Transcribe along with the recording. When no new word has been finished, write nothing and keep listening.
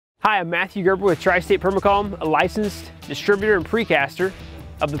Hi, I'm Matthew Gerber with Tri-State Perma Column, a licensed distributor and precaster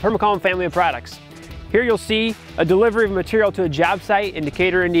of the Perma Column family of products. Here you'll see a delivery of material to a job site in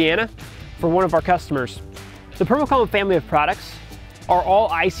Decatur, Indiana for one of our customers. The Perma Column family of products are all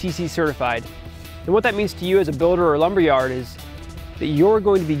ICC certified. And what that means to you as a builder or lumberyard is that you're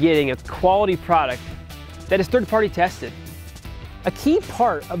going to be getting a quality product that is third-party tested. A key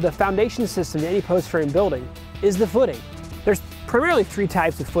part of the foundation system to any post-frame building is the footing. There's primarily three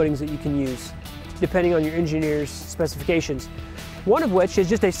types of footings that you can use, depending on your engineer's specifications. One of which is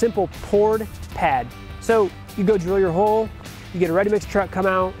just a simple poured pad. So you go drill your hole, you get a ready-mix truck come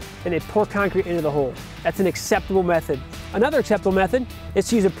out, and they pour concrete into the hole. That's an acceptable method. Another acceptable method is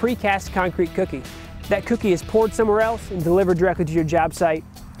to use a precast concrete cookie. That cookie is poured somewhere else and delivered directly to your job site.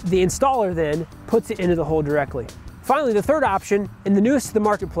 The installer then puts it into the hole directly. Finally, the third option, and the newest to the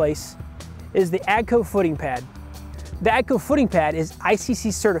marketplace, is the AGCO footing pad. The AGCO footing pad is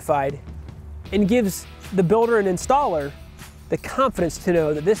ICC certified and gives the builder and installer the confidence to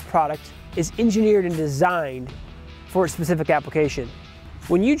know that this product is engineered and designed for a specific application.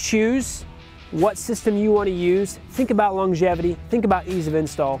 When you choose what system you want to use, think about longevity, think about ease of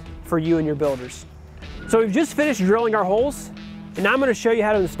install for you and your builders. So we've just finished drilling our holes, and now I'm going to show you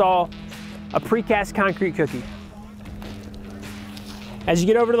how to install a precast concrete cookie. As you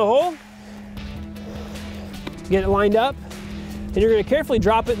get over to the hole, get it lined up, and you're going to carefully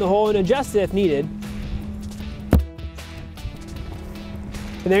drop it in the hole and adjust it if needed.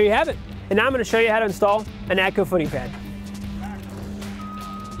 And there you have it. And now I'm going to show you how to install an AGCO footing pad.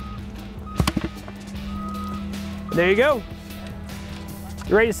 And there you go.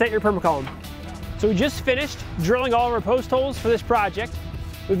 You're ready to set your Perma Column. So we just finished drilling all of our post holes for this project.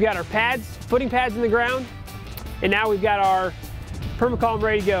 We've got our pads, footing pads in the ground, and now we've got our Perma Column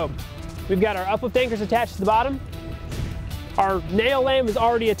ready to go. We've got our uplift anchors attached to the bottom. Our nail lamb is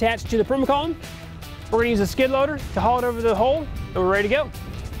already attached to the Perma Column. We're going to use a skid loader to haul it over the hole, and we're ready to go.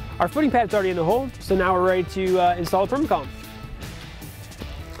 Our footing pad's already in the hole, so now we're ready to install the Perma Column.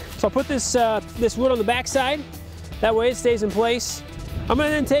 So I'll put this wood on the back side. That way it stays in place. I'm going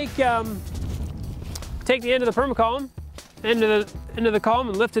to then take the end of the Perma Column, into the column,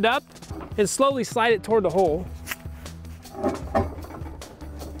 and lift it up and slowly slide it toward the hole.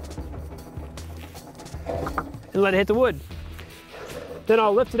 And let it hit the wood. Then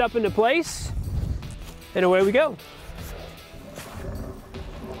I'll lift it up into place, and away we go.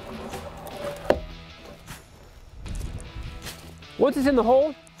 Once it's in the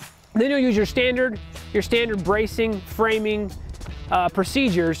hole, then you'll use your standard bracing, framing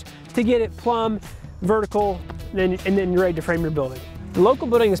procedures to get it plumb, vertical, and then you're ready to frame your building. The local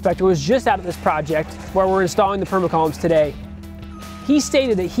building inspector was just out at this project where we're installing the Perma Columns today. He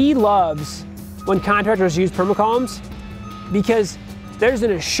stated that he loves when contractors use Perma Columns because there's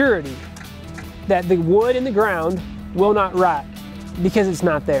an assurity that the wood in the ground will not rot because it's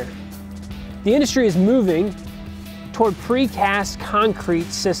not there. The industry is moving toward precast concrete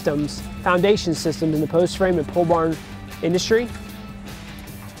systems, foundation systems in the post frame and pole barn industry.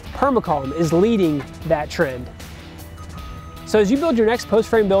 Perma Column is leading that trend. So as you build your next post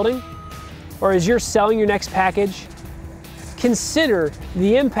frame building, or as you're selling your next package, consider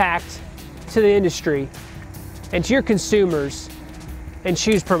the impact to the industry and to your consumers, and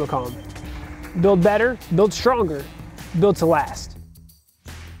choose Perma Column. Build better, build stronger, build to last.